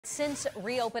Since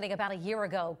reopening about a year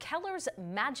ago, Kellar's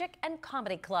Magic and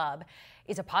Comedy Club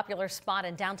is a popular spot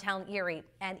in downtown Erie,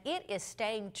 and it is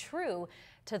staying true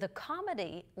to the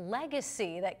comedy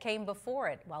legacy that came before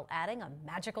it while adding a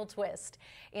magical twist.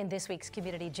 In this week's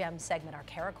Community Gem segment, our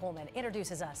Kellar Coleman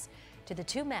introduces us to the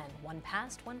two men, one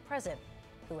past, one present,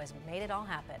 who has made it all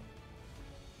happen.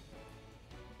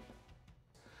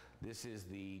 This is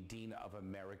the Dean of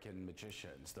American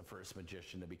Magicians, the first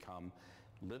magician to become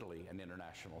literally an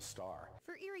international star.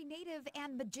 For Erie native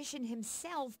and magician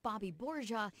himself, Bobby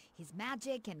Borgia, his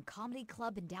magic and comedy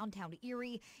club in downtown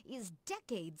Erie is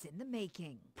decades in the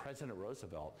making. President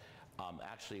Roosevelt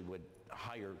actually would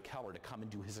hire Kellar to come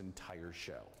and do his entire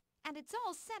show. And it's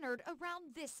all centered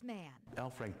around this man.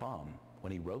 L. Frank Baum,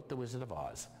 when he wrote The Wizard of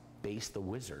Oz, based the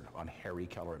wizard on Harry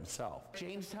Kellar himself.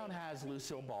 Jamestown has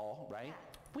Lucille Ball, right?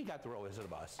 We got the real Wizard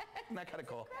of Oz. Isn't that kind of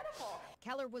cool? Incredible.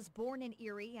 Kellar was born in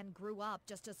Erie and grew up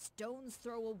just a stone's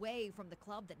throw away from the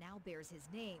club that now bears his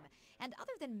name. And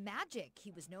other than magic, he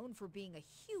was known for being a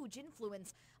huge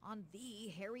influence on the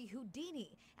Harry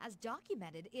Houdini, as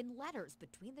documented in letters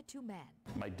between the two men.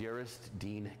 My dearest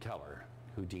Dean Kellar,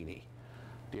 Houdini.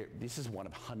 This is one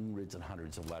of hundreds and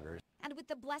hundreds of letters. And with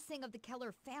the blessing of the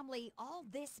Kellar family, all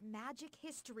this magic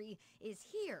history is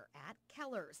here at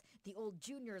Kellar's, the old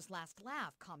Junior's Last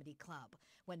Laugh comedy club.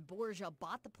 When Borgia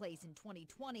bought the place in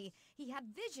 2020, he had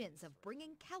visions of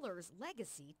bringing Kellar's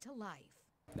legacy to life.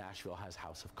 Nashville has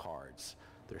House of Cards.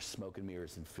 There's Smoke and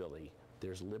Mirrors in Philly.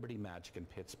 There's Liberty Magic in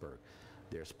Pittsburgh.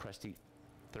 There's Presti,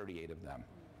 38 of them.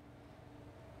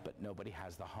 But nobody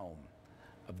has the home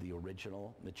of the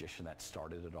original magician that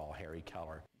started it all, Harry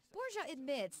Kellar. Borgia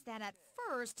admits that at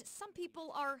first, some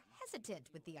people are hesitant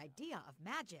with the idea of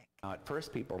magic. At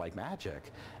first, people are like,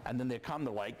 magic, and then they come,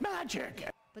 they're like, magic!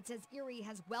 But says Erie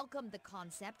has welcomed the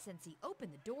concept since he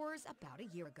opened the doors about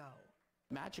a year ago.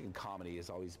 Magic and comedy has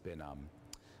always been,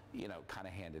 you know, kind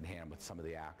of hand in hand with some of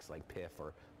the acts like Piff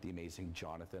or The Amazing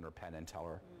Jonathan or Penn and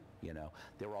Teller. You know,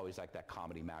 they were always like that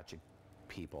comedy magic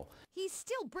people. He's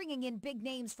still bringing in big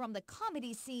names from the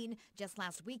comedy scene. Just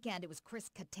last weekend, it was Chris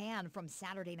Kattan from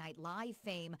Saturday Night Live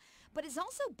fame, but is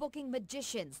also booking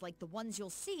magicians like the ones you'll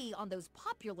see on those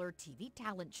popular TV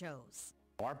talent shows.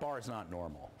 Our bar is not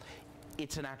normal.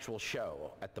 It's an actual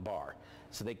show at the bar.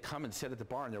 So they come and sit at the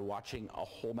bar and they're watching a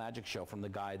whole magic show from the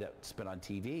guy that's been on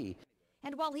TV.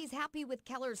 And while he's happy with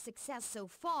Kellar's success so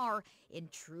far, in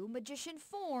true magician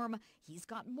form, he's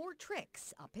got more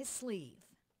tricks up his sleeve.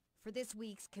 For this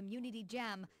week's Community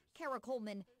Gem, Kellar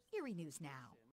Coleman, Erie News Now.